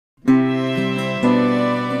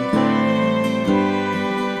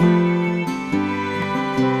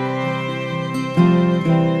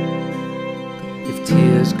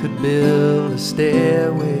build a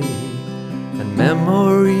stairway and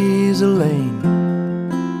memories a lane.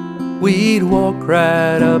 We'd walk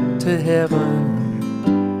right up to heaven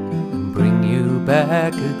and bring you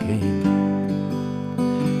back again.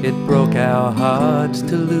 It broke our hearts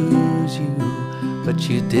to lose you, but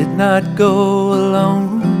you did not go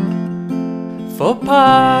alone. For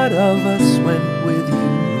part of us went with you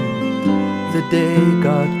the day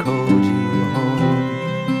God called you home.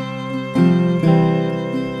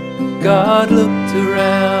 God looked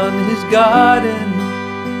around his garden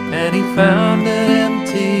and he found an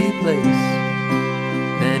empty place.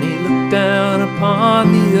 Then he looked down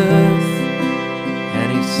upon the earth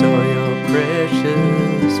and he saw your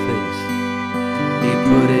precious face. He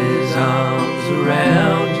put his arms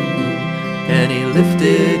around you and he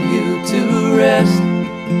lifted you to rest.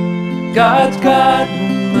 God's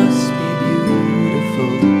garden must be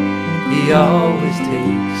beautiful. He always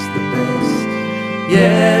takes the best.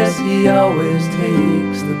 Yes, he always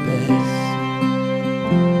takes the best.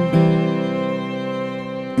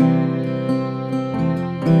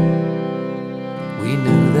 We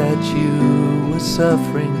knew that you were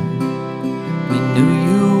suffering. We knew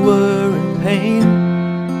you were in pain.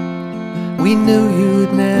 We knew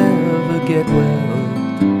you'd never get well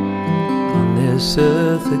on this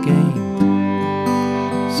earth again.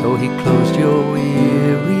 So he closed your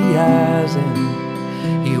weary eyes and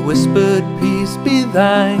he whispered, "Peace be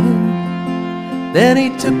thine." Then he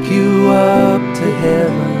took you up to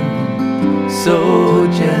heaven, so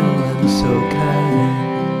gentle and so kind.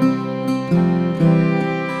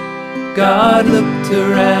 God looked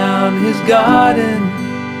around his garden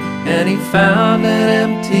and he found an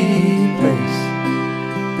empty place.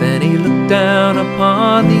 Then he looked down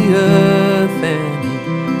upon the earth and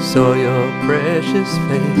he saw your precious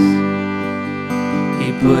face.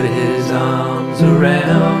 He put his arms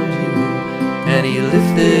around you and he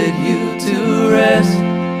lifted you to rest.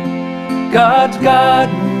 God's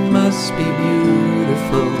garden must be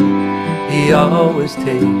beautiful. He always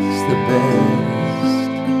takes the best.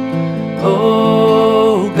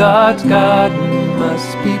 Oh, God's garden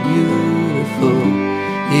must be beautiful.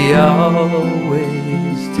 He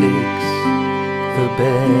always takes the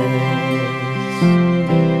best.